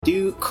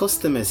Do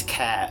customers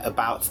care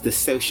about the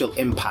social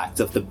impact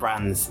of the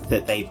brands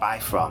that they buy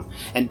from?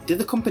 And do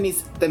the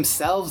companies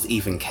themselves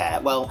even care?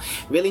 Well,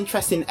 really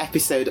interesting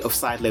episode of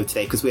Sideload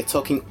today because we're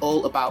talking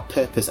all about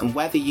purpose and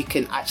whether you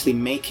can actually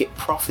make it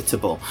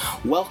profitable.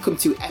 Welcome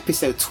to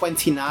episode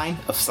 29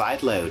 of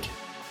Sideload.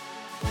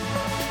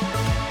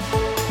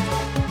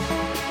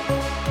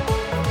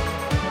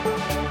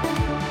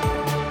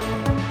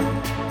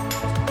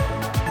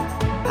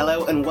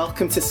 Hello and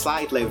welcome to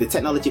Sideload, the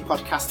technology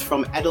podcast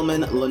from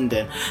Edelman,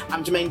 London.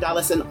 I'm Jermaine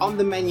Dallas, and on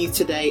the menu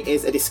today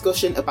is a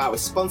discussion about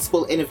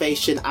responsible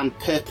innovation and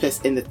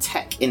purpose in the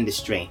tech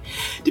industry.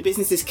 Do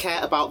businesses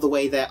care about the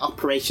way their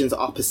operations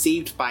are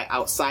perceived by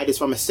outsiders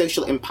from a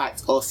social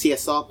impact or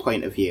CSR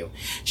point of view?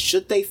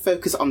 Should they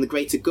focus on the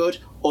greater good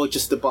or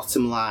just the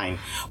bottom line?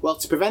 Well,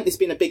 to prevent this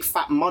being a big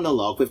fat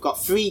monologue, we've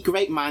got three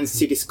great minds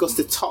to discuss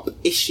the top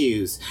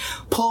issues.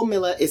 Paul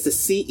Miller is the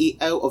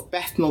CEO of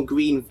Bethnal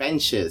Green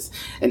Ventures,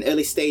 an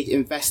early stage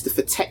investor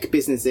for tech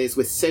businesses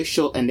with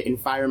social and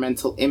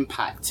environmental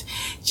impact.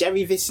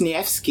 Jerry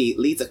Wisniewski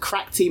leads a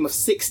crack team of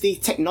 60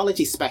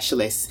 technology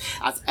specialists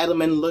as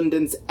Edelman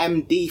London's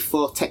MD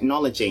for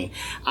technology.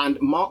 And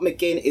Mark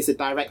McGinn is the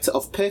director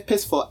of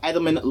purpose for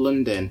Edelman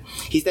London.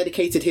 He's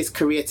dedicated his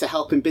career to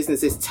helping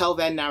businesses tell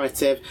their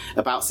narrative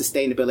about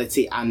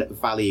sustainability and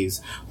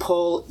values.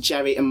 Paul,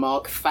 Jerry and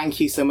Mark, thank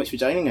you so much for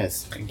joining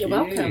us. You're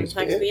welcome. Thanks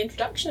for the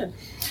introduction.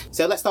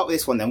 So let's start with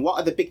this one then. What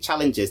are the big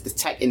challenges the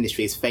tech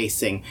industry is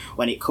facing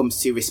when it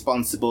comes to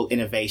responsible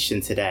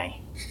innovation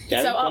today?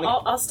 Jerry, so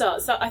I'll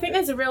start. So I think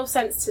there's a real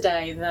sense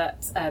today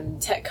that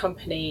tech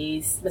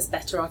companies must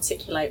better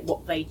articulate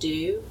what they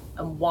do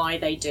and why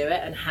they do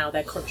it and how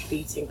they're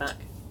contributing back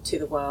to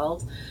the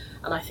world.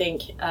 And I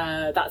think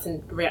that's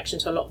in reaction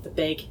to a lot of the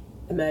big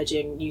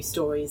emerging news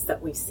stories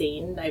that we've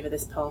seen over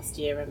this past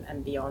year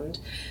and beyond.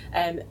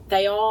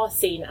 They are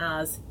seen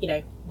as,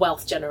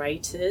 wealth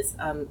generators,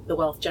 the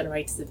wealth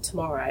generators of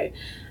tomorrow,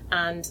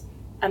 and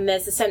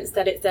there's a sense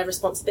that it's their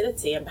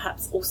responsibility and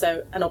perhaps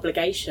also an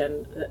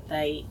obligation that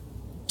they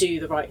do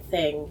the right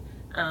thing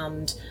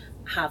and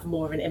have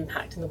more of an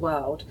impact in the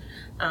world.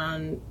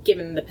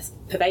 Given the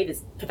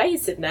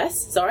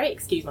pervasiveness,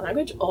 excuse my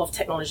language, of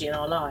technology in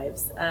our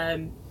lives.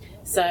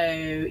 So,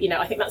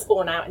 I think that's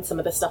borne out in some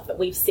of the stuff that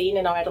we've seen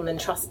in our Edelman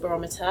Trust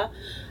Barometer.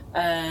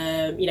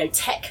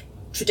 Tech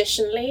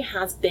traditionally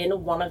has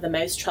been one of the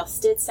most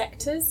trusted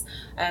sectors.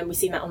 We've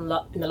seen that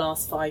in the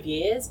last 5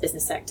 years,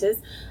 business sectors.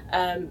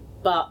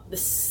 But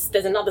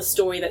there's another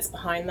story that's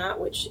behind that,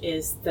 which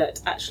is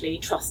that actually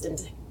trust in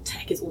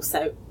tech has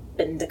also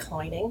been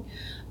declining.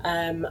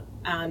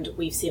 And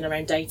we've seen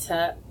around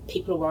data,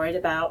 people are worried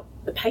about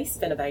the pace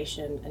of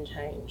innovation and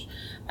change.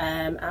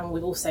 And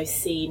we've also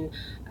seen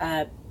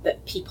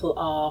that people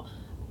are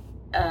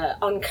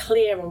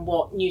unclear on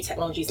what new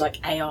technologies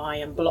like AI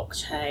and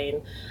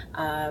blockchain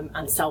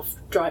and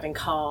self-driving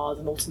cars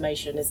and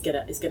automation is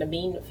gonna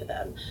mean for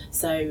them.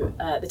 So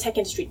the tech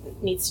industry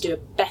needs to do a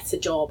better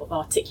job of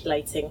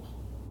articulating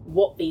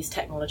what these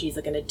technologies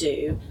are going to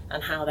do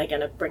and how they're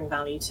going to bring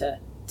value to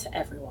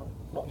everyone,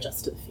 not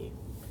just to the few.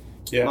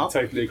 Yeah, Mark?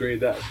 I totally agree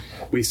that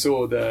we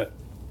saw that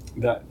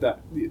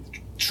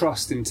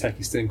trust in tech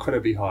is still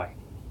incredibly high,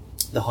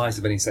 the highest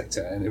of any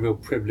sector, and a real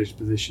privileged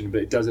position.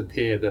 But it does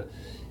appear that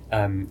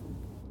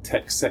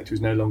tech sector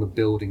is no longer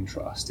building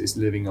trust; it's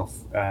living off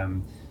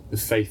the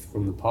faith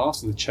from the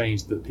past and the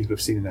change that people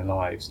have seen in their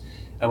lives.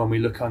 And when we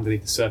look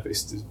underneath the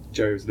surface, as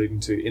Jerry was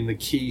alluding to, in the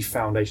key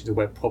foundations of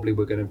where probably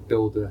we're going to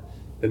build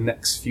the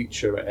next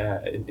future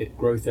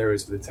growth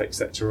areas for the tech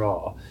sector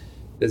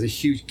there's a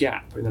huge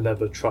gap in the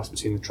level of trust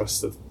between the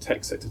trusts of the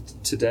tech sector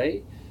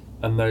today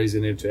and those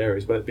in innovative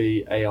areas, whether it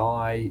be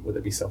AI, whether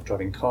it be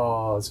self-driving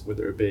cars,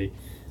 whether it be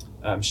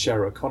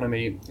share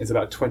economy. There's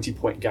about a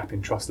 20-point gap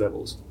in trust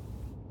levels,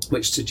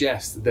 which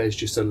suggests that there's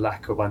just a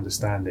lack of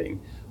understanding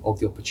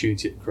of the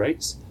opportunity it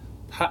creates,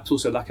 perhaps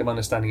also a lack of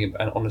understanding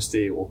and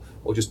honesty or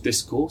just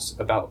discourse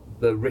about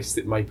the risks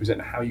it may present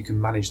and how you can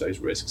manage those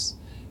risks.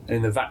 And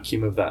in the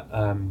vacuum of that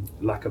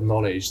lack of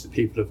knowledge, the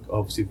people have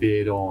obviously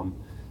veered on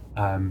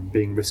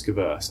being risk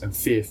averse and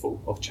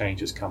fearful of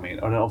changes coming.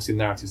 And obviously the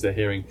narratives they're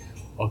hearing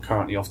are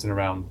currently often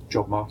around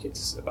job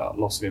markets, about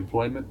loss of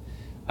employment.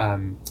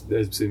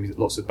 There's been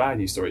lots of bad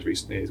news stories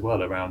recently as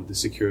well around the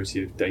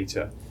security of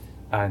data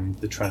and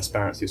the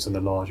transparency of some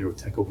of the larger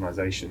tech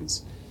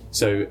organisations.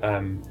 So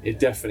it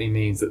definitely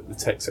means that the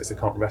tech sector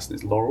can't rest on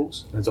its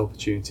laurels, and there's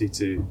opportunity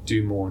to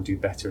do more and do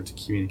better and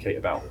to communicate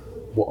about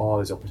what are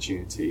those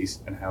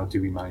opportunities and how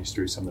do we manage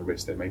through some of the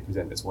risks they may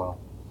present as well.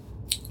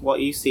 What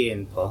are you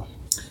seeing, Paul?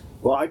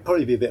 Well, I'd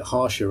probably be a bit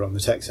harsher on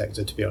the tech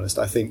sector, to be honest.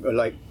 I think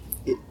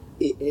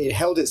it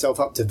held itself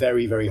up to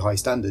very, very high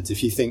standards.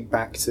 If you think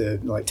back to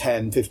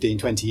 10, 15,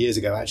 20 years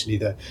ago, actually,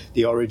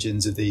 the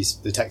origins of the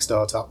tech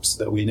startups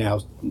that we now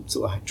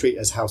sort of treat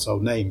as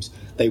household names,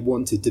 they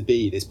wanted to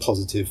be this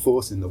positive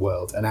force in the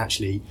world. And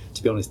actually,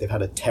 to be honest, they've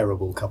had a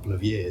terrible couple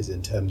of years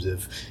in terms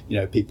of,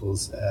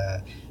 people's...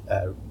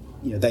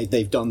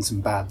 they've done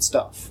some bad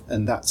stuff,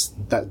 and that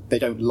they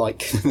don't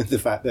like the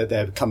fact that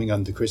they're coming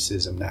under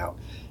criticism now.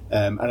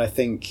 And I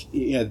think,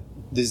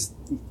 there's,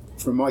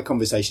 from my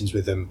conversations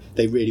with them,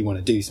 they really want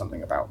to do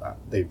something about that.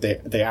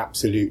 They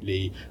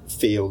absolutely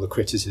feel the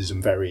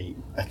criticism very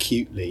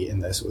acutely in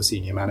their sort of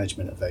senior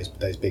management of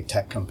those big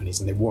tech companies,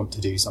 and they want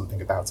to do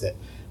something about it.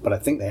 But I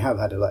think they have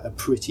had a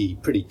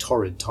pretty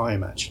torrid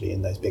time actually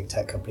in those big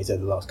tech companies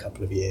over the last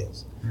couple of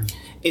years.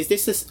 Is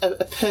this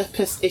a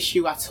purpose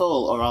issue at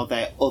all, or are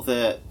there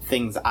other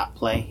things at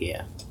play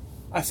here?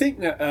 I think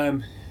that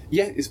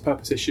it's a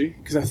purpose issue,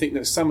 because I think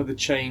that some of the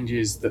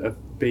changes that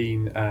have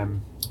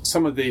been,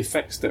 some of the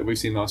effects that we've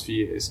seen in the last few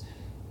years,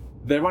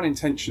 they're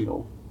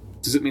unintentional.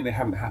 Doesn't mean they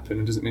haven't happened,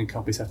 and doesn't mean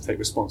companies have to take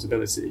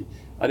responsibility.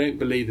 I don't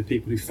believe the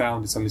people who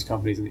founded some of these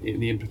companies and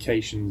the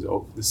implications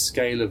of the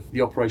scale of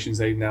the operations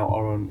they now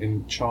are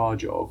in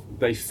charge of,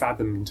 they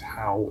fathomed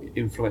how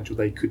influential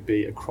they could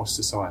be across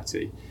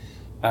society.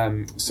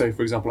 So,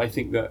 for example, I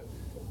think that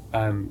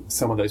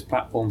some of those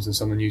platforms and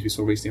some of the news we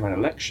saw recently around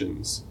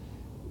elections,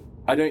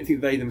 I don't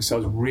think they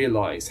themselves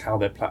realised how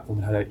their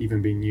platform had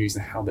even been used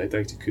and how their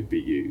data could be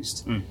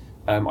used.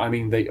 I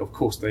mean, they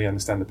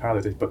understand the power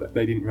of the data, but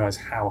they didn't realise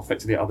how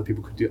effectively other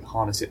people could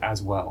harness it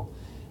as well.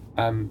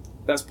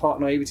 That's part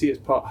naivety, it's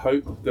part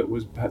hope that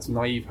was perhaps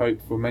naive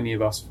hope for many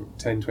of us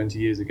 10, 20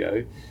 years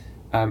ago.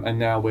 And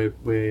now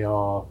we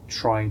are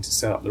trying to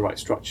set up the right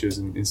structures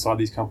inside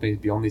these companies,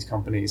 beyond these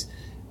companies,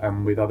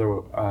 with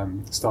other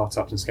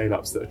startups and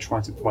scale-ups that are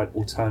trying to provide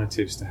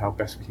alternatives to how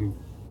best we can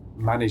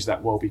manage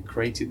that world we've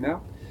created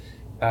now.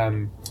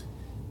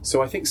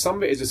 So I think some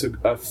of it is just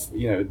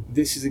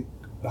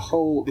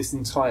this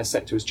entire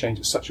sector has changed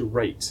at such a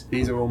rate.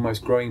 These are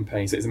almost growing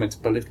pains that isn't meant to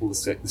belittle the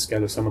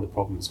scale of some of the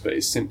problems, but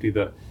it's simply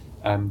that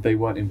they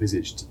weren't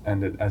envisaged,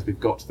 and that as we've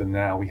got to them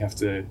now,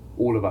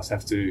 all of us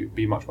have to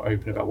be much more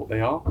open about what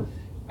they are,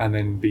 and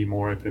then be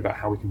more open about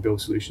how we can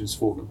build solutions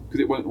for them, because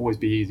it won't always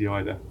be easy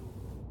either.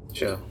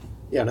 Sure.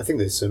 Yeah, and I think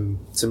there's some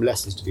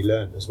lessons to be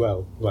learned as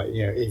well. Like,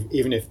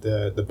 even if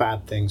the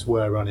bad things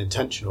were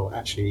unintentional,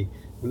 actually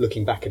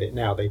looking back at it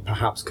now, they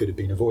perhaps could have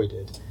been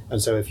avoided.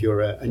 And so if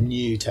you're a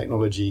new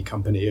technology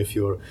company, if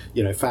you're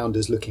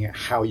founders looking at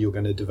how you're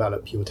going to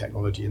develop your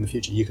technology in the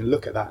future, you can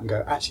look at that and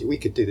go, actually, we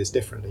could do this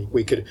differently.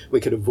 We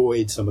could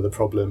avoid some of the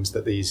problems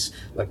that these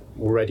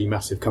already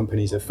massive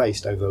companies have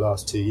faced over the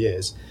last 2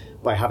 years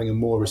by having a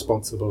more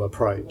responsible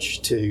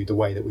approach to the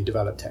way that we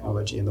develop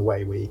technology and the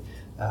way we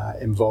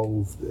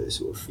involve the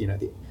sort of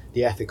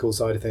the ethical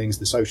side of things,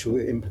 the social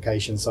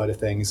implications side of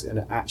things,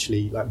 and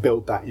actually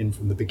build that in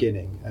from the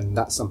beginning. And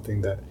that's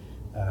something that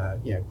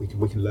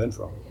we can learn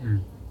from.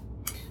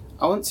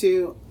 I want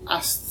to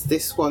ask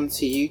this one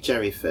to you,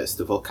 Jerry. First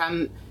of all,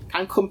 can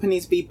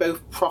companies be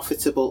both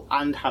profitable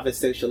and have a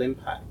social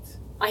impact?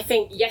 I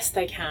think yes,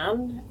 they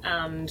can,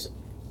 and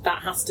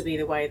that has to be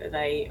the way that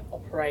they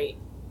operate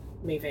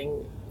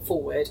moving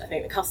forward. I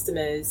think the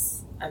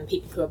customers and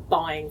people who are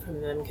buying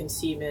from them,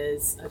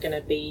 consumers, are going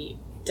to be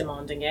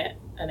demanding it.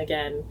 And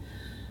again,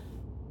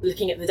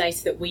 looking at the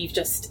data that we've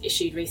just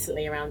issued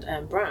recently around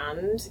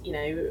brand,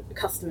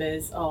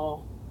 customers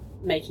are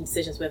making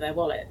decisions with their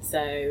wallet.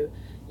 So,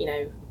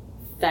 I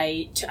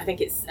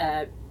think it's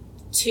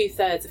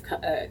 2/3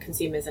 of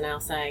consumers are now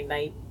saying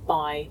they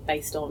buy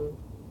based on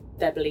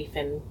their belief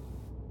in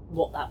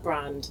what that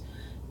brand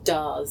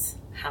does,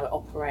 how it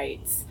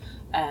operates,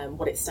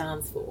 what it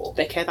stands for.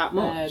 They care that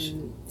much.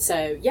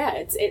 So yeah,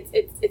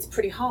 it's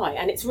pretty high,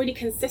 and it's really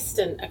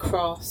consistent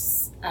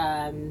across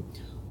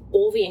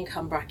all the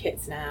income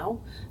brackets now.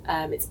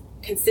 It's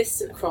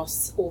consistent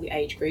across all the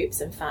age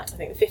groups. In fact, I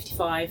think the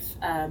 55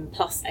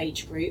 plus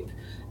age group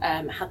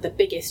had the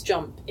biggest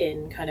jump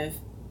in kind of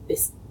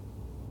this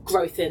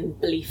growth in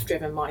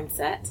belief-driven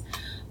mindset.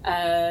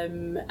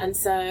 And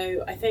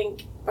so I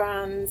think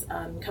brands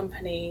and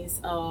companies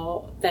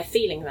they're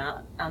feeling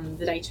that, and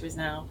the data is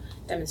now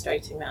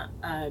demonstrating that.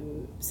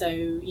 So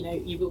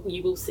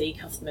you will see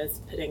customers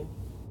putting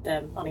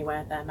their money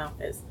where their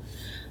mouth is.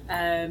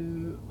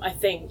 I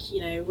think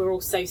we're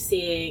also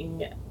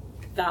seeing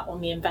that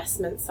on the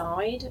investment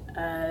side.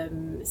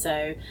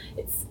 So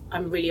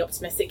I'm really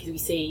optimistic because we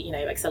see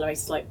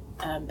accelerators like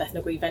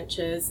Bethnal Green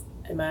Ventures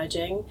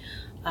emerging,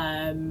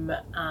 and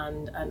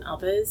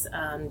others,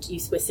 and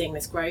we're seeing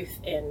this growth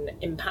in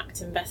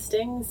impact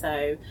investing.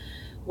 So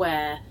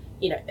where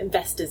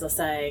investors are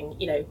saying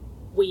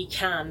we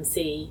can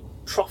see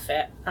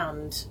profit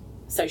and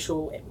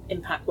social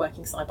impact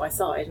working side by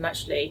side, and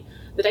actually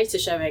the data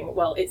showing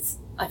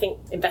I think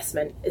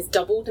investment is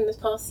doubled in this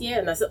past year,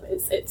 and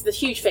it's the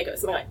huge figure.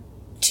 It's something like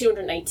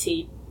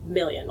 280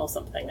 million or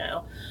something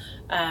now.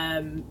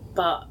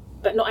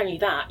 But not only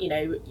that,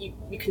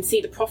 you can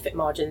see the profit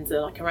margins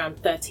are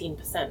around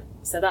 13%.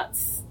 So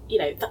that's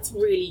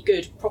really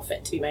good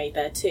profit to be made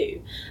there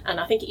too. And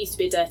I think it used to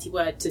be a dirty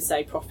word to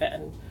say profit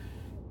and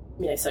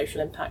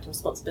social impact and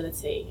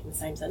responsibility in the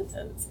same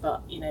sentence.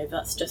 But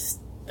that's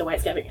just the way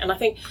it's going. And I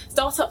think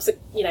startups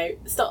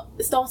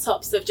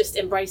have just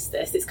embraced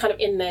this. It's kind of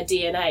in their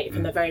DNA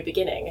from the very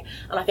beginning.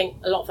 And I think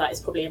a lot of that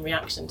is probably in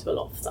reaction to a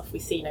lot of stuff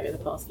we've seen over the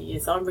past few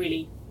years. So I'm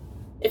really,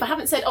 if I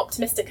haven't said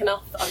optimistic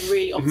enough, I'm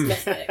really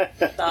optimistic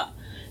that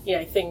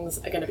things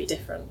are going to be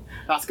different.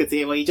 That's good to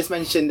hear. Well, you just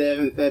mentioned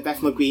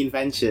Bethnal Green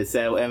Ventures,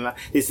 so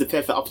this is the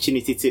perfect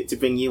opportunity to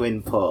bring you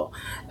in, Paul.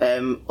 A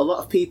lot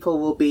of people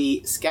will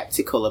be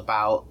sceptical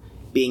about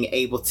being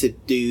able to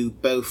do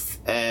both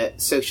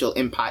social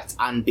impact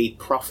and be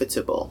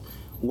profitable.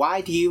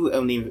 Why do you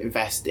only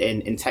invest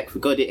in tech for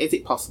good? Is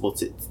it possible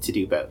to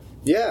do both?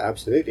 Yeah,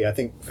 absolutely. I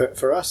think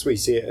for us, we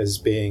see it as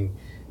being,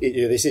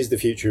 this is the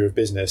future of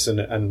business,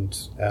 and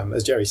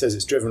as Jerry says,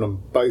 it's driven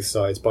on both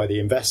sides by the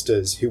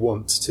investors who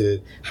want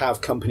to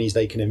have companies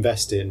they can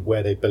invest in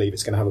where they believe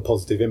it's going to have a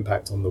positive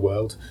impact on the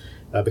world,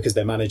 because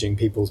they're managing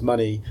people's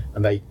money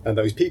and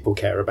those people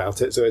care about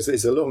it. So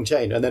it's a long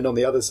chain. And then on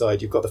the other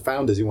side, you've got the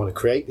founders who want to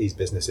create these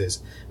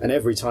businesses. And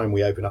every time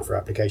we open up for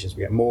applications,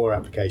 we get more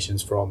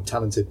applications from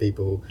talented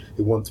people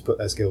who want to put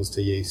their skills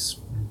to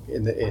use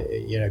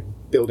in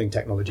building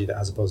technology that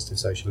has a positive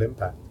social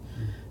impact.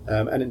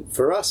 And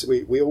for us,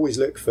 we always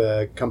look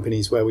for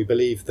companies where we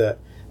believe that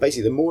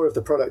basically the more of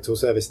the product or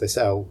service they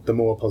sell, the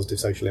more positive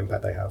social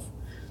impact they have.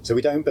 So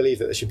we don't believe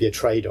that there should be a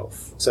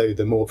trade-off. So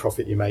the more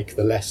profit you make,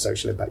 the less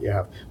social impact you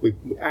have. We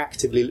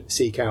actively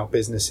seek out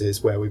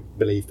businesses where we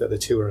believe that the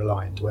two are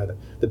aligned, where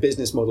the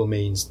business model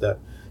means that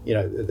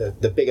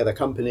the bigger the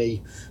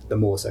company, the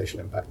more social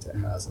impact it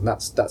has. And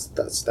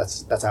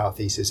that's our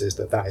thesis, is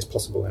that is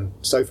possible. And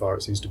so far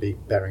it seems to be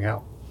bearing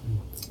out.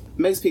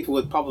 Most people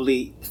would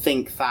probably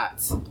think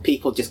that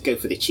people just go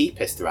for the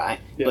cheapest, right?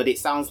 Yeah. But it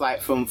sounds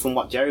like from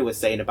what Jerry was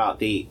saying about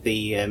the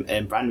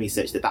brand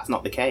research that's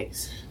not the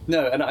case.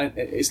 No, and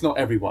it's not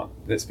everyone.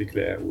 Let's be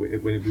clear. We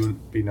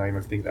wouldn't be knowing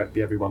everything. That'd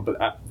be everyone.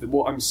 But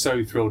what I'm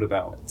so thrilled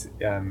about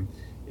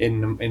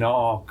in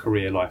our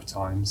career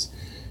lifetimes,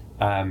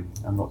 I'm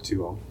not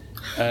too old,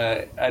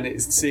 and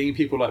it's seeing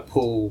people like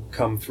Paul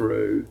come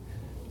through.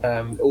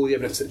 All the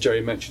evidence that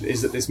Jerry mentioned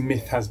is that this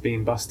myth has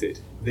been busted.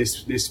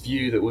 This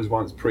view that was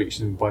once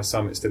preached, and by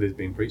some it still is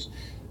being preached,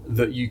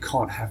 that you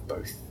can't have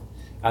both,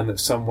 and that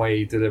some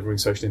way delivering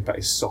social impact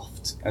is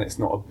soft and it's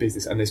not a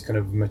business, and this kind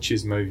of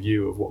machismo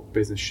view of what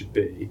business should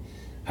be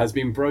has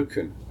been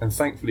broken, and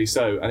thankfully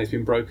so. And it's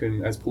been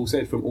broken, as Paul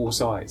said, from all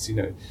sides.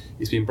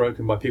 It's been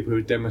broken by people who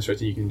are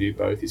demonstrating you can do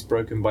both. It's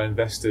broken by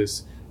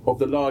investors of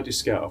the largest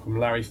scale, from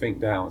Larry Fink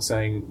down,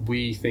 saying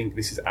we think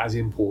this is as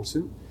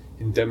important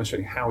in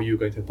demonstrating how you're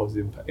going to have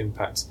positive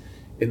impact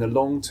in the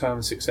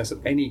long-term success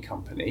of any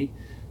company,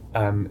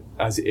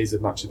 as it is as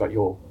much about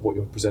what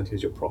you're presenting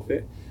as your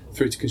profit,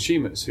 through to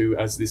consumers who,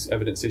 as this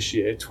evidence this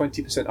year,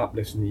 20%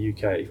 uplift in the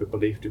UK for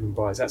belief-driven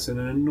buyers. That's an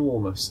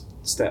enormous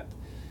step,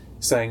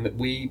 saying that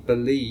we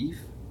believe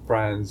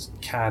brands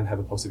can have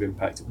a positive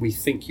impact. We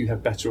think you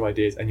have better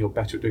ideas and you're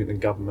better at doing it than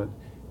government,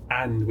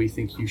 and we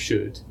think you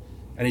should.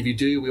 And if you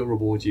do, we'll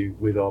reward you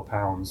with our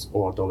pounds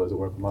or our dollars or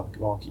whatever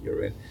market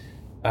you're in.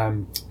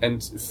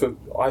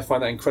 I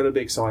find that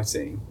incredibly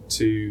exciting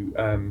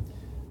to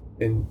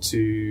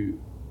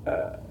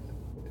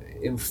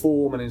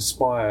inform and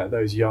inspire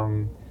those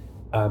young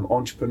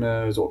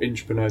entrepreneurs or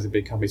intrapreneurs in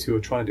big companies who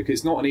are trying to, because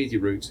it's not an easy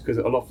route, because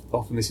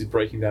often this is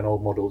breaking down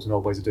old models and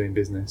old ways of doing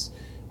business,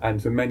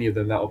 and for many of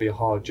them that will be a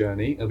hard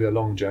journey. It'll be a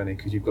long journey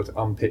because you've got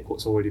to unpick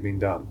what's already been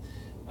done.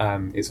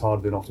 It's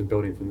harder than often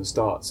building from the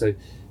start. So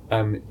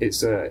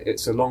it's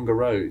a longer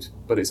road,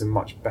 but it's a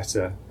much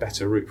better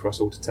route for us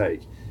all to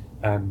take.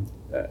 And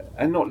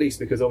not least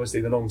because obviously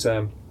in the long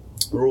term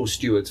we're all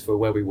stewards for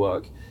where we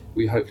work.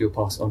 We hope you'll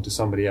pass it on to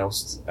somebody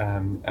else,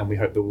 and we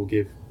hope that we'll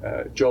give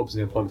jobs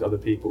and employment to other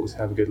people to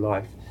have a good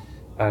life.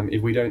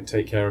 If we don't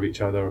take care of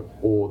each other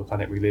or the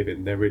planet we live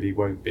in, there really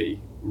won't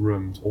be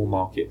rooms or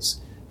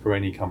markets for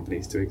any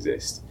companies to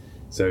exist.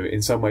 So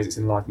in some ways it's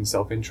in life and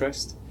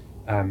self-interest,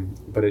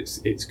 but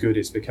it's good.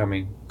 It's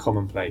becoming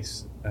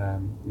commonplace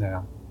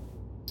now.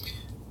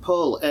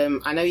 Paul,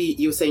 I know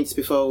you were saying just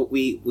before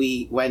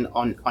we went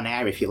on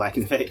air, if you like,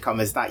 in inverted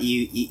commas, that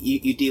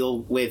you deal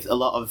with a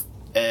lot of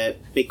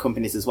big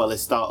companies as well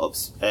as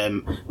startups.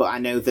 But I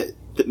know that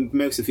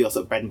most of your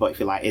sort of bread and butter, if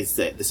you like, is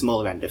the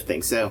smaller end of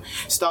things. So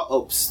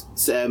startups,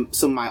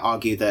 some might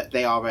argue that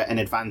they are an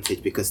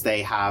advantage because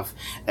they have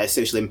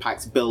social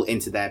impact built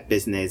into their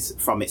business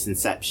from its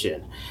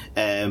inception.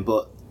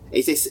 But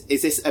is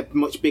this a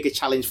much bigger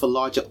challenge for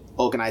larger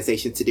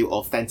organisations to do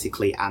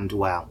authentically and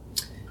well?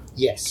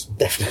 Yes,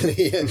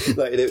 definitely.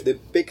 Like the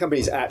big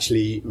companies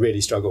actually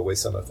really struggle with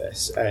some of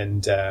this,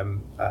 and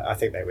I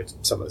think they would.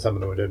 Some of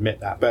them would admit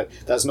that, but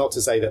that's not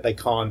to say that they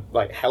can't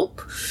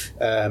help.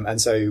 And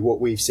so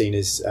what we've seen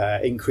is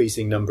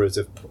increasing numbers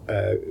of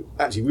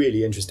actually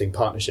really interesting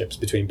partnerships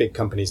between big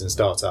companies and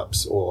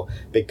startups, or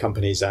big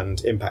companies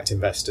and impact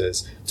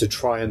investors, to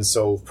try and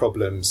solve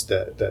problems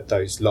that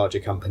those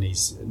larger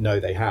companies know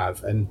they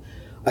have. And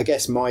I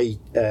guess my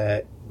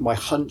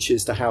hunch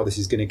as to how this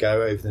is going to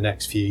go over the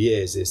next few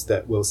years is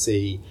that we'll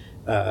see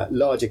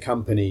larger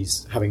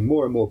companies having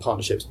more and more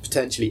partnerships,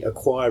 potentially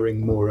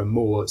acquiring more and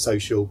more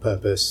social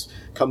purpose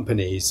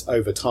companies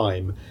over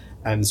time,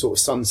 and sort of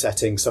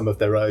sunsetting some of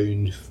their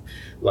own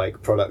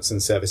like products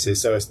and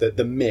services, so as that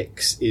the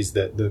mix is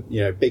that the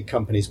big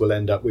companies will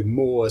end up with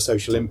more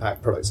social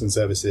impact products and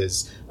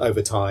services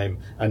over time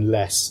and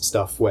less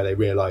stuff where they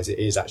realise it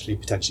is actually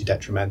potentially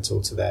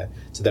detrimental to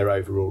their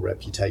overall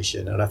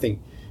reputation. And I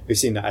think we've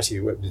seen that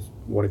actually with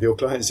one of your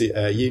clients,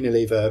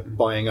 Unilever,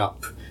 buying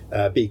up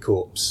B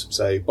Corps,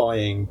 so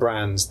buying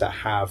brands that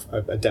have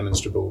a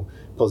demonstrable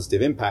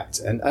positive impact,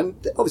 and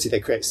obviously they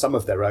create some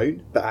of their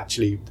own, but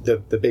actually the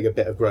bigger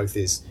bit of growth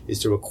is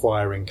through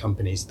acquiring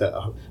companies that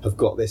have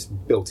got this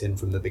built in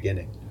from the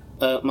beginning.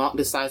 Mark,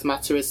 does size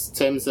matter in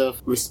terms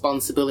of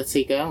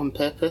responsibility go and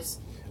purpose?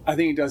 I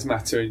think it does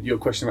matter. Your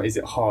question about is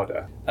it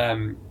harder?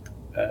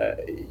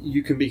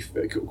 You can be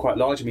quite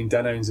large. I mean,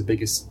 Danone's the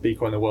biggest B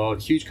Corp in the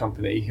world, huge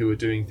company who are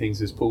doing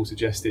things, as Paul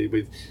suggested,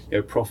 with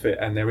profit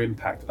and their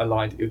impact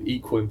aligned with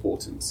equal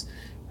importance.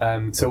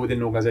 So within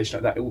an organisation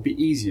like that, it will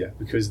be easier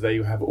because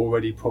they have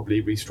already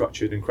probably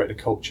restructured and created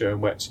a culture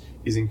in which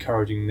is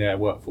encouraging their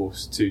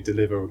workforce to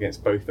deliver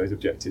against both those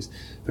objectives.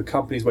 For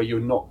companies where you're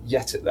not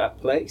yet at that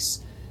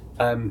place,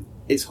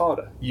 it's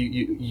harder.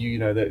 You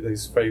know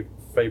those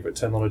favourite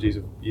terminologies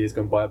of years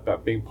gone by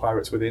about being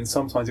pirates within.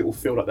 Sometimes it will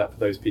feel like that for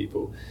those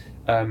people.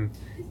 And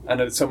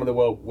at some of the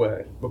world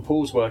where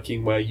Paul's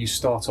working, where you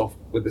start off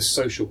with a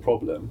social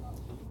problem,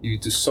 you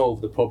just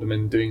solve the problem,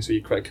 and in doing so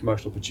you create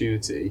commercial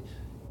opportunity.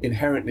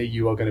 Inherently,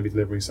 you are going to be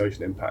delivering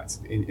social impact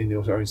in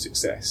your own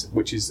success,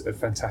 which is a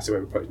fantastic way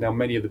of approach. Now,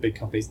 many of the big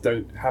companies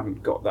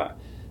haven't got that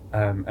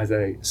as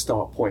a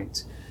start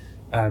point.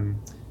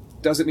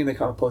 Doesn't mean they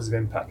can't have positive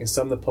impact, and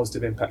some of the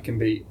positive impact can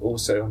be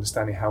also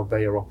understanding how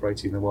they are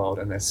operating in the world,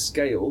 and their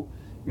scale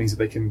means that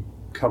they can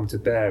come to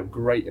bear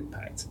great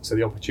impact. So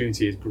the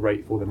opportunity is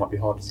great for them. Might be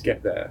harder to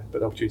get there,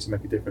 but the opportunity to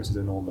make a difference is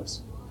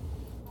enormous.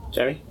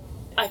 Jerry?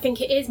 I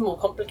think it is more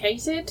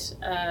complicated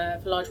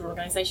for larger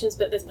organisations,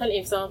 but there's plenty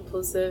of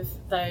examples of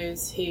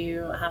those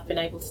who have been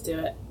able to do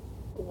it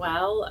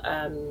well.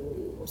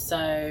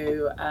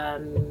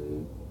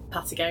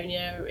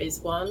 Patagonia is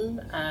one,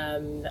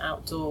 the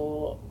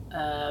outdoor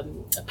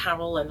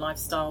apparel and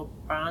lifestyle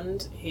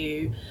brand,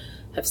 who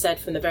have said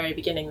from the very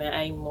beginning their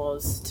aim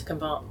was to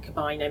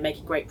combine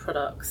making great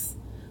products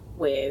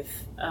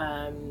with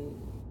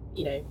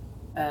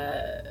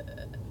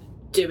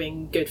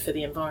doing good for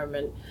the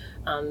environment,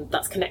 and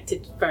that's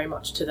connected very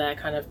much to their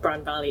kind of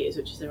brand values,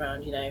 which is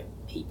around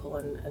people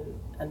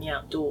and the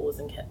outdoors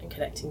and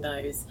connecting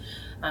those,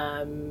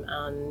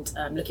 and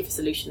looking for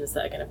solutions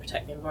that are going to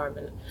protect the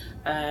environment.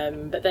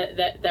 But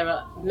there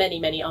are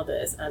many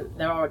others, and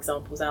there are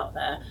examples out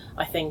there.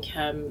 I think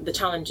the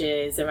challenge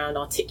is around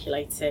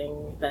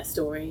articulating their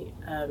story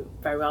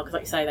very well, because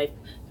like you say,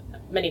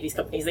 many of these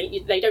companies,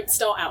 they don't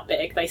start out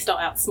big, they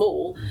start out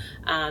small,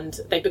 and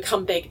they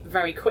become big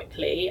very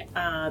quickly,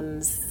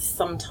 and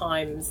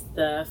sometimes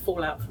the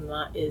fallout from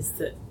that is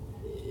that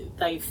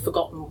they've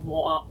forgotten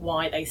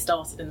why they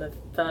started in the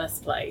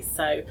first place.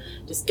 So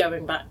just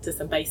going back to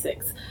some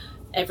basics,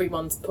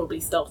 everyone's probably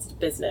started a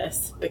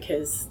business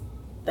because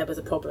there was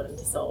a problem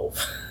to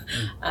solve.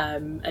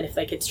 And if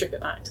they could strip it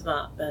back to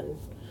that, then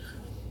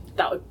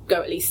that would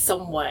go at least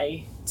some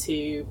way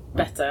to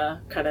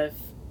better kind of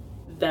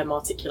them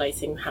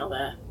articulating how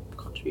they're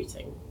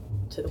contributing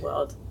to the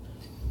world.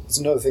 It's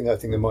another thing I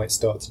think that might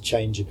start to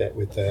change a bit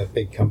with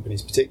big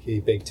companies, particularly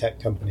big tech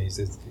companies.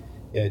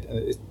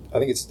 I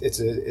think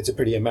it's a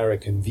pretty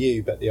American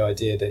view, but the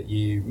idea that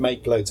you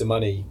make loads of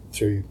money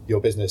through your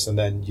business and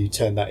then you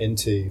turn that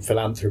into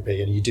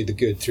philanthropy and you do the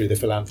good through the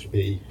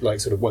philanthropy, like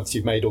sort of once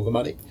you've made all the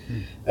money.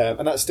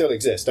 And that still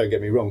exists, don't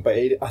get me wrong, but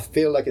I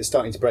feel like it's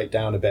starting to break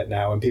down a bit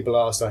now, and people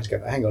are starting to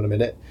go, hang on a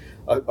minute,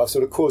 I've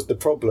sort of caused the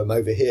problem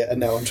over here and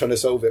now I'm trying to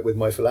solve it with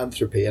my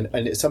philanthropy.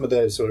 And some of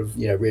those sort of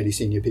really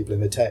senior people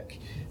in the tech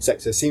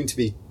sector seem to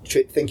be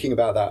thinking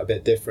about that a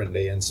bit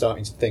differently and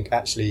starting to think,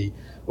 actually,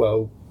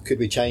 well, could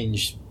we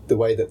change the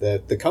way that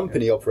the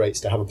company operates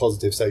to have a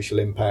positive social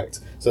impact,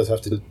 so as to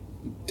have to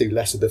do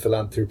less of the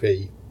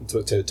philanthropy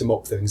to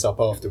mop things up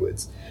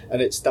afterwards? And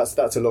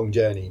that's a long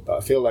journey, but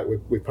I feel like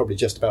we've probably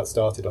just about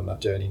started on that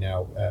journey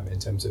now in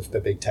terms of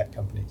the big tech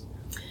companies.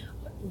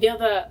 The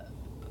other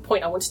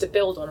point I wanted to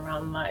build on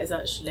around that is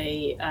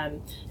actually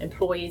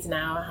employees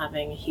now are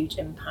having a huge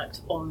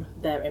impact on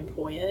their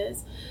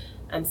employers,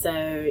 and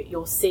so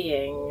you're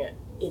seeing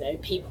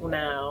people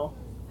now,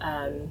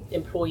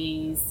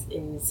 employees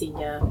in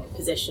senior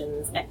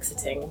positions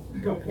exiting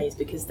companies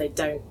because they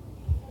don't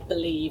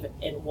believe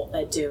in what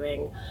they're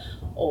doing,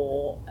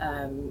 or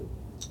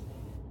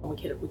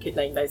we could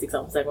name those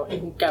examples. Everyone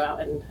can go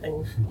out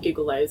and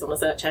Google those on a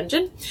search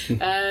engine.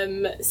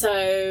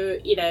 So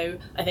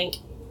I think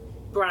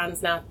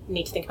brands now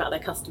need to think about their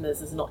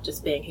customers as not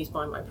just being who's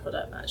buying my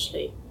product, but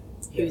actually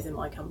who's in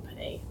my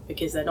company,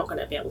 because they're not going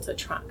to be able to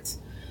attract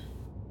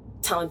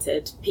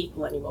talented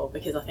people anymore,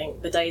 because I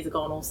think the days are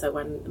gone also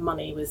when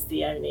money was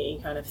the only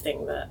kind of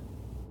thing that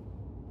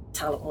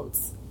talent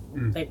wants.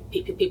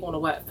 People want to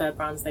work for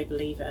brands they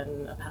believe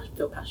in and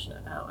feel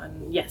passionate about,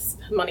 and yes,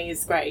 money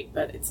is great,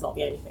 but it's not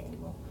the only thing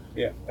anymore.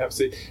 Yeah,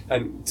 absolutely.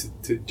 And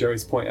to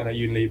Joey's point, I know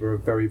Unilever are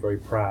very, very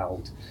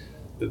proud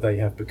that they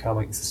have become,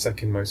 I think it's the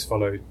second most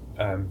followed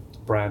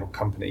brand or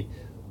company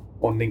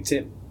on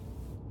LinkedIn,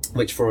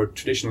 which for a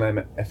traditional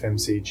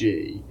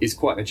FMCG is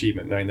quite an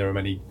achievement, knowing there are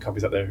many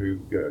companies out there who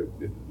are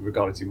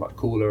regarded to be much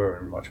cooler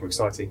and much more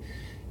exciting.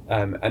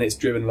 And it's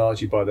driven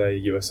largely by their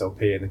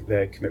USLP and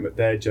their commitment,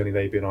 their journey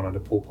they've been on under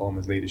Paul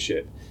Palmer's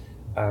leadership,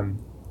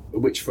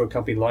 which for a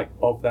company like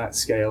of that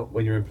scale,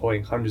 when you're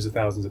employing hundreds of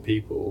thousands of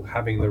people,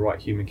 having the right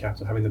human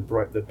capital, having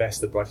the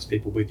best, the brightest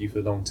people with you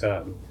for the long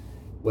term,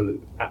 will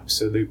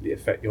absolutely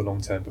affect your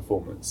long-term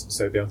performance.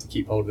 So be able to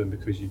keep hold of them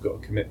because you've got a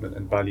commitment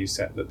and value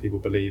set that people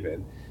believe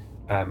in,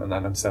 and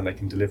understand they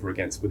can deliver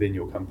against within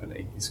your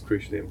company is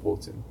crucially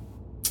important.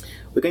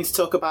 We're going to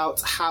talk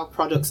about how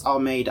products are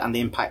made and the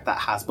impact that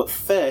has. But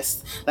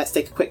first, let's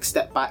take a quick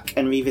step back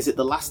and revisit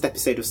the last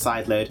episode of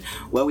Sideload,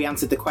 where we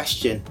answered the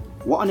question,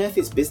 what on earth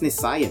is business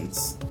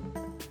science?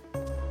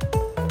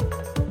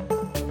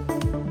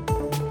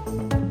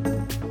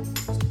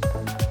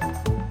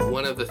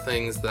 One of the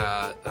things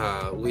that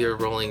we are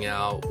rolling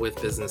out with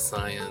business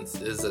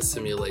science is a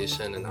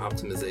simulation and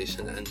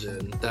optimization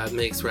engine that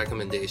makes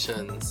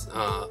recommendations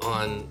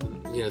on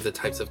the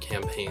types of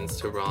campaigns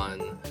to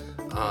run,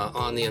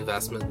 on the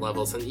investment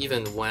levels, and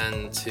even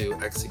when to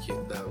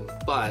execute them.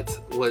 But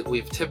what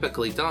we've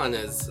typically done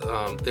is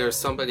there's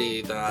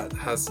somebody that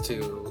has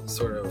to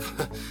sort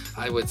of,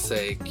 I would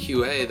say,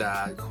 QA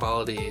that,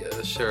 quality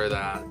assure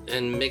that,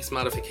 and makes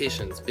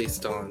modifications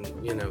based on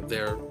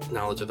their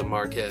knowledge of the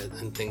market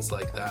and things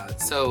like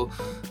that. So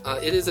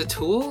it is a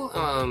tool,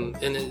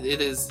 and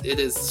it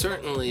is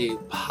certainly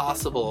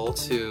possible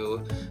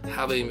to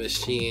have a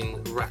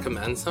machine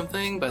recommend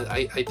something, but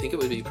I think it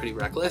would be pretty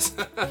reckless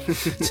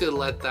to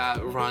let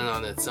that run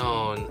on its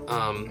own.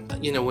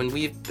 When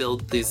we've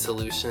built these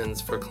solutions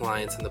for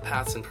clients in the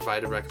past and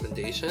provided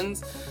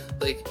recommendations,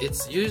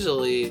 it's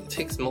usually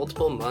takes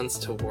multiple months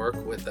to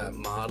work with that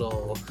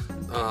model,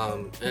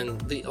 and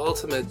the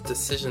ultimate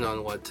decision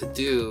on what to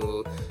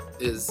do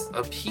is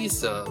a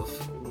piece of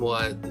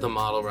what the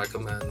model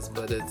recommends,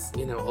 but it's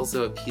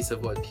also a piece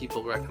of what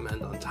people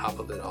recommend on top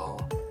of it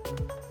all.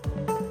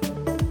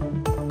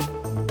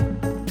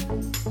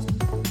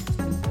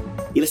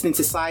 You're listening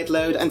to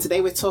Sideload, and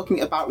today we're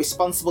talking about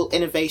responsible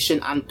innovation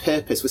and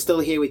purpose. We're still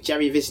here with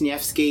Jerry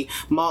Wisniewski,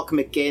 Mark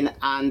McGinn,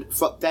 and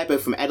they're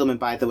both from Edelman,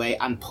 by the way,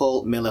 and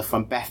Paul Miller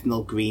from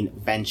Bethnal Green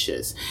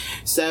Ventures.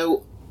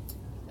 So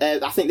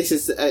I think this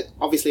is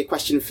obviously a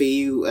question for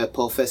you,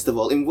 Paul, first of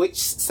all. In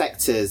which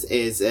sectors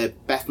is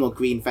Bethnal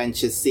Green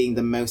Ventures seeing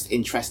the most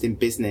interesting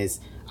business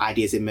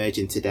ideas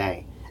emerging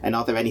today? And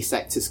are there any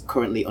sectors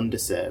currently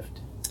underserved?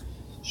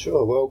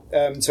 Sure. Well,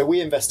 so we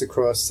invest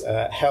across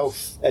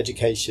health,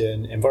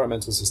 education,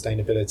 environmental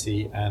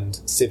sustainability, and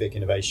civic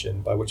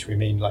innovation, by which we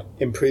mean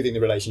improving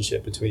the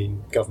relationship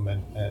between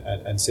government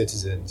and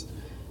citizens.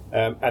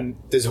 And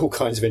there's all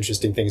kinds of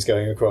interesting things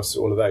going across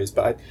all of those.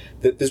 But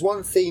there's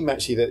one theme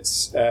actually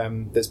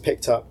that's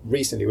picked up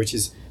recently, which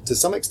is to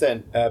some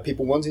extent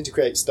people wanting to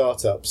create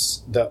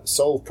startups that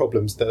solve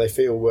problems that they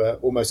feel were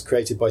almost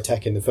created by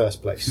tech in the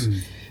first place.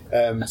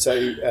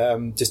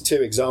 So just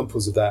two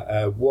examples of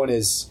that. One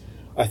is,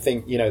 I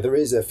think there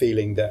is a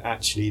feeling that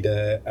actually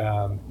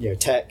the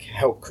tech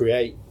helped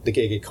create the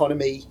gig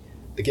economy.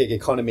 The gig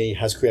economy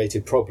has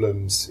created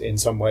problems in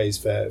some ways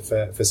for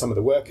some of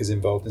the workers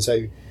involved, and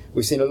so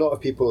we've seen a lot of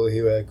people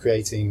who are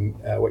creating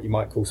what you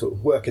might call sort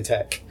of worker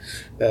tech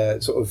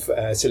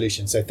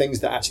solutions. So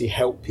things that actually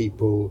help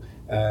people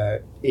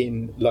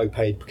in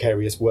low-paid,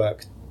 precarious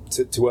work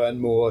to earn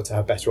more, to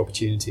have better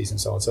opportunities, and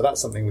so on. So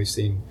that's something we've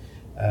seen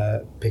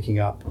picking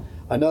up.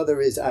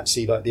 Another is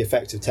actually the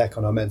effect of tech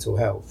on our mental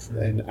health,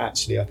 and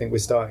actually I think we're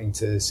starting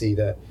to see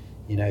that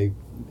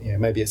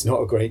maybe it's not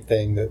a great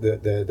thing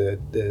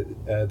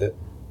that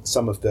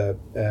some of the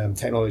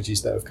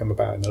technologies that have come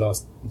about in the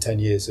last 10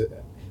 years,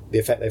 the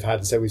effect they've had.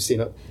 And so we've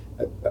seen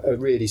a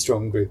really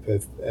strong group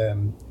of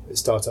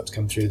startups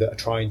come through that are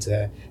trying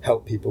to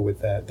help people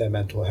with their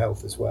mental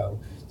health as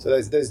well. So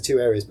those are two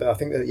areas. But I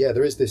think that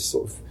there is this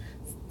sort of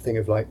thing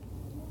of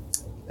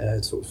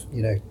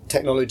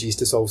technologies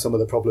to solve some of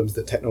the problems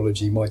that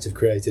technology might have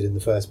created in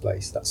the first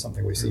place. That's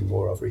something we've seen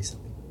more of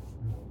recently.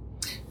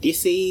 Do you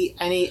see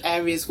any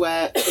areas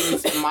where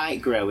things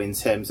might grow in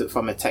terms of,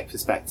 from a tech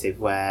perspective,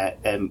 where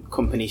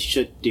companies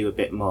should do a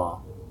bit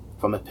more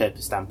from a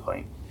purpose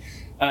standpoint?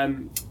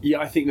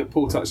 I think that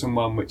Paul touched on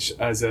one, which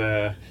I'm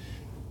a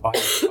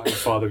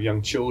father of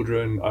young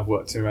children. I've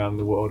worked around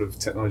the world of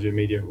technology and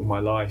media all my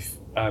life.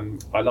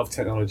 I love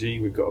technology.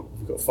 We've got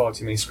far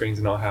too many screens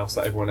in our house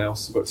like everyone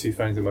else. I've got 2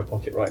 phones in my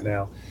pocket right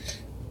now.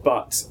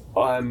 But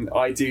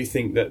I do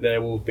think that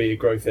there will be a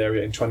growth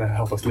area in trying to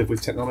help us live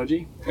with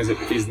technology, as it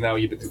is now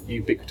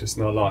ubiquitous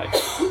in our life.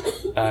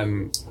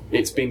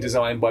 It's been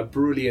designed by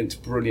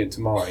brilliant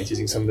minds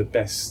using some of the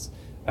best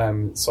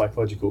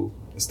psychological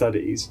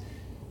studies.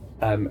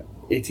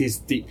 It is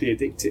deeply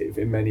addictive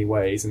in many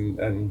ways,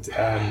 and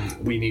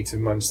we need to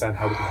understand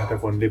how we can help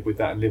everyone live with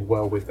that and live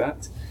well with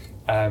that.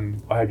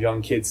 I have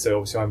young kids, so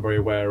obviously I'm very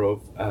aware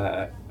of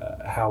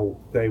how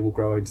they will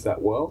grow into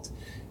that world.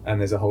 And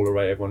there's a whole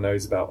array everyone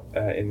knows about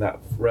in that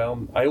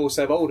realm. I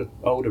also have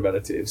older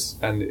relatives,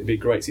 and it'd be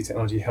great to see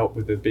technology help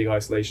with the big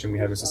isolation we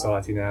have in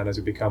society now. And as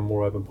we become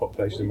more urban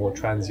populations and more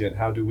transient,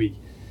 how do we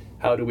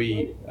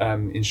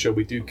ensure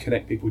we do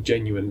connect people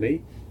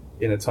genuinely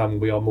in a time when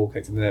we are more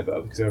connected than ever?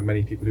 Because there are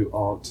many people who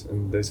aren't,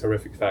 and there's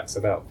horrific facts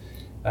about.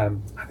 I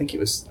think it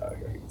was I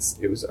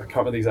can't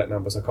remember the exact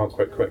numbers. I can't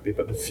quote correctly,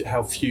 but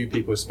how few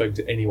people have spoken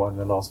to anyone in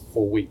the last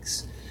 4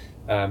 weeks.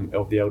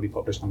 Of the elderly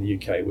population in the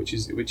UK, which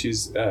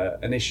is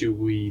an issue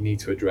we need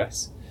to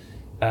address.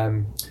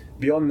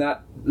 Beyond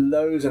that,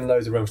 loads and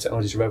loads of room for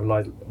technology to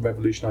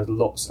revolutionise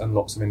lots and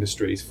lots of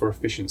industries for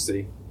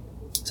efficiency.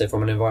 So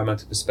from an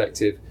environmental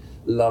perspective,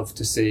 love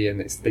to see, and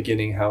it's the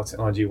beginning, how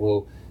technology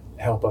will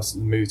help us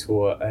move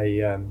to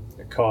a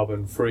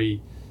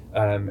carbon-free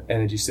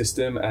energy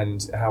system,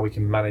 and how we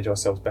can manage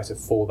ourselves better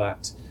for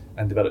that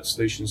and develop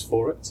solutions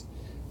for it.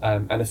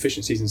 And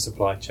efficiencies in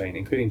supply chain,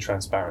 including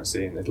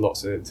transparency, and there's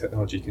lots of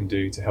technology can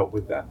do to help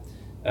with that.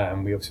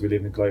 We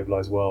live in a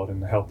globalised world,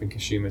 and helping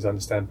consumers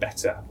understand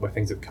better where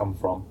things have come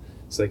from,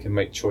 so they can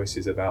make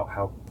choices about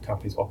how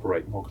companies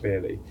operate more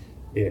clearly,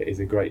 is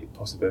a great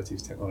possibility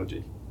of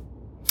technology.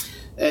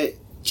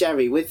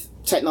 Jerry, with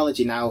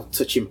technology now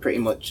touching pretty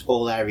much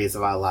all areas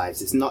of our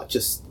lives, it's not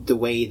just the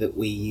way that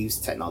we use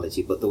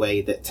technology, but the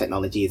way that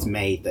technology is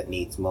made that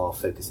needs more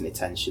focus and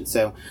attention.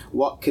 So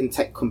what can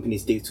tech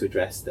companies do to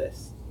address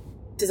this?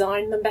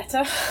 Design them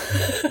better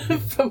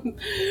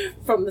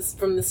from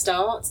the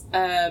start.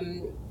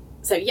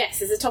 So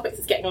yes, it's a topic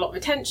that's getting a lot of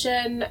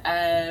attention.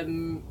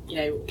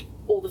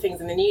 All the things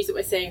in the news that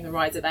we're seeing, the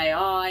rise of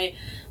AI,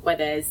 where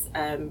there's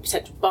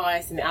potential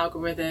bias in the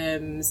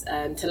algorithms,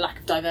 to lack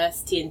of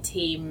diversity in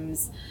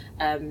teams,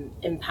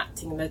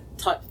 impacting the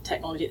type of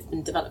technology that's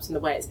been developed and the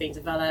way it's being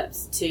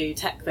developed, to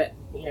tech that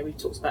we've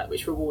talked about,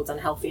 which rewards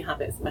unhealthy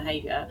habits and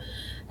behaviour.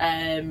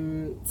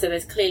 So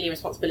there's clearly a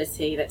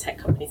responsibility that tech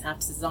companies have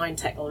to design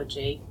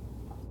technology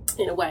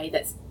in a way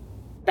that's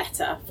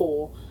better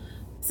for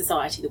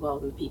society, the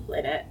world, and the people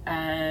in it.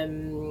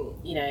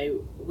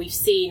 We've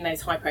seen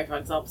those high-profile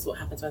examples of what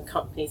happens when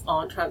companies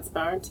aren't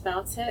transparent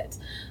about it.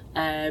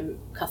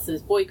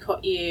 Customers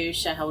boycott you,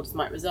 shareholders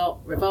might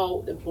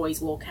revolt,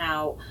 employees walk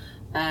out.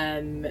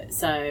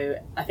 So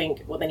I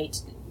think what they need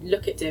to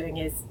look at doing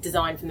is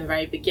design from the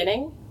very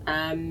beginning.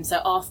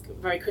 So ask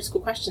very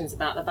critical questions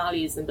about the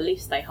values and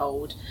beliefs they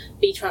hold.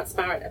 Be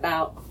transparent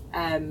about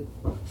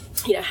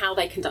how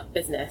they conduct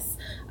business,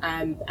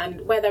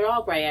 and where there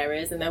are grey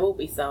areas, and there will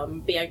be some,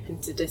 be open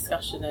to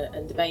discussion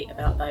and debate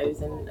about those,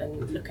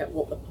 and look at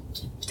what the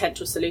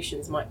potential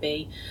solutions might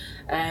be.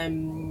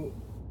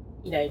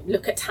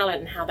 Look at talent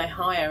and how they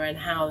hire, and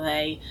how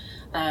they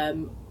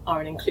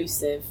are an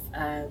inclusive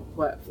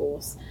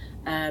workforce.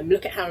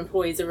 Look at how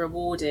employees are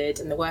rewarded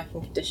and the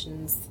working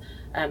conditions.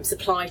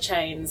 Supply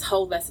chains,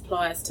 hold their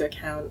suppliers to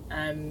account.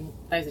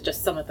 Those are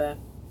just some of the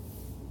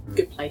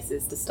good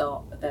places to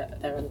start,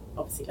 but there are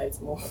obviously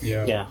loads more.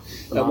 Yeah.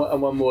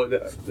 And one more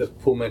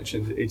that Paul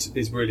mentioned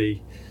is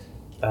really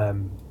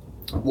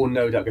will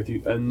no doubt go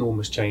through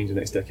enormous change in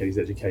the next decade's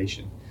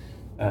education.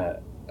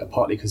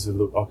 Partly because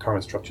our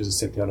current structures are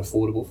simply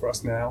unaffordable for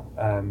us now,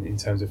 in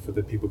terms of for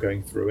the people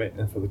going through it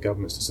and for the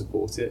governments to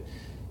support it.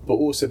 But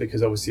also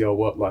because obviously our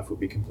work life will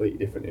be completely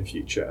different in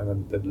future,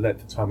 and the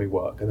length of time we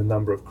work and the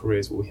number of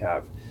careers we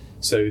have.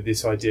 So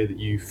this idea that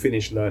you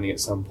finish learning at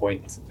some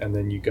point and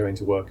then you go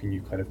into work and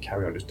you kind of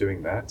carry on just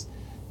doing that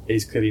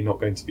is clearly not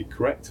going to be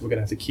correct. We're going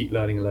to have to keep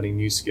learning and learning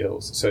new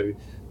skills. So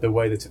the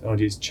way the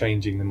technology is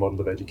changing the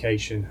model of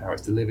education, how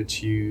it's delivered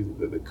to you,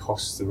 the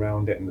costs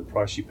around it and the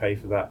price you pay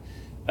for that,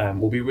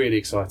 will be really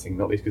exciting,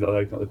 not least because it'll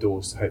open up the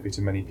doors hopefully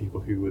to many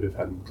people who would have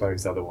had them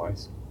closed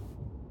otherwise.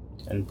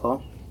 And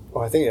Paul?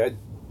 Well, I think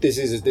this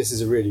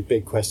is a really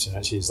big question,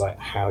 actually. Is like,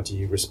 how do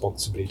you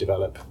responsibly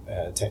develop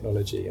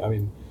technology? I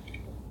mean,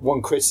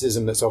 one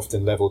criticism that's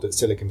often levelled at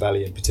Silicon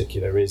Valley in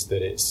particular is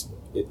that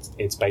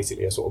it's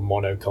basically a sort of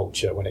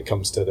monoculture when it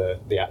comes to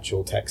the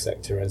actual tech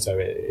sector, and so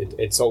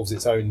it solves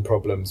its own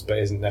problems but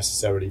isn't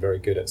necessarily very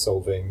good at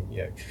solving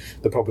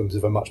the problems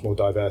of a much more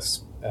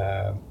diverse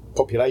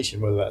population,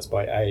 whether that's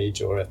by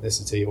age or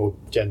ethnicity or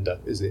gender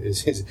is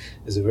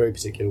a very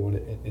particular one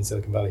in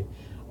Silicon Valley.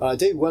 I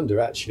do wonder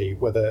actually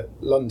whether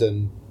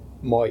London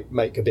might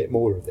make a bit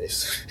more of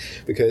this,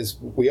 because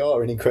we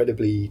are an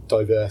incredibly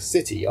diverse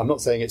city. I'm not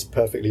saying it's a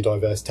perfectly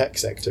diverse tech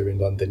sector in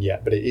London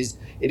yet, but it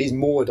is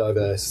more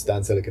diverse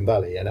than Silicon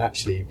Valley. And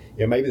actually,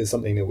 maybe there's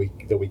something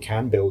that we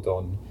can build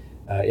on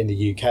in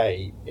the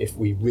UK if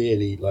we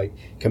really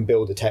can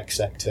build a tech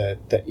sector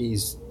that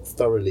is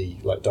thoroughly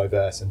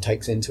diverse and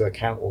takes into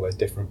account all those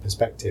different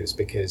perspectives,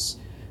 because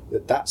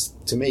that's,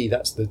 to me,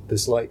 that's the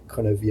slight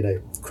kind of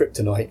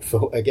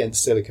kryptonite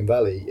against Silicon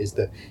Valley, is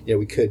that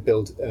we could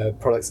build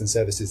products and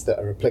services that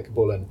are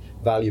applicable and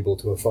valuable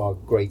to a far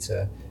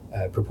greater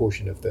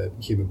proportion of the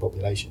human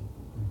population.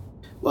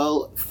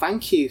 Well,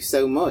 thank you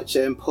so much,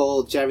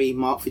 Paul, Jerry,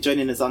 Mark, for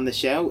joining us on the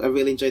show. I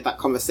really enjoyed that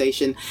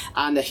conversation,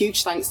 and a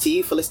huge thanks to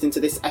you for listening to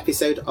this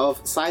episode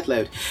of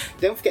Sideload.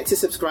 Don't forget to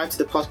subscribe to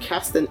the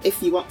podcast, and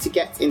if you want to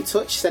get in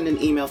touch, send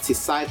an email to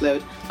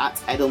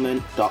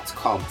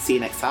sideload@edelman.com. See you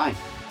next time.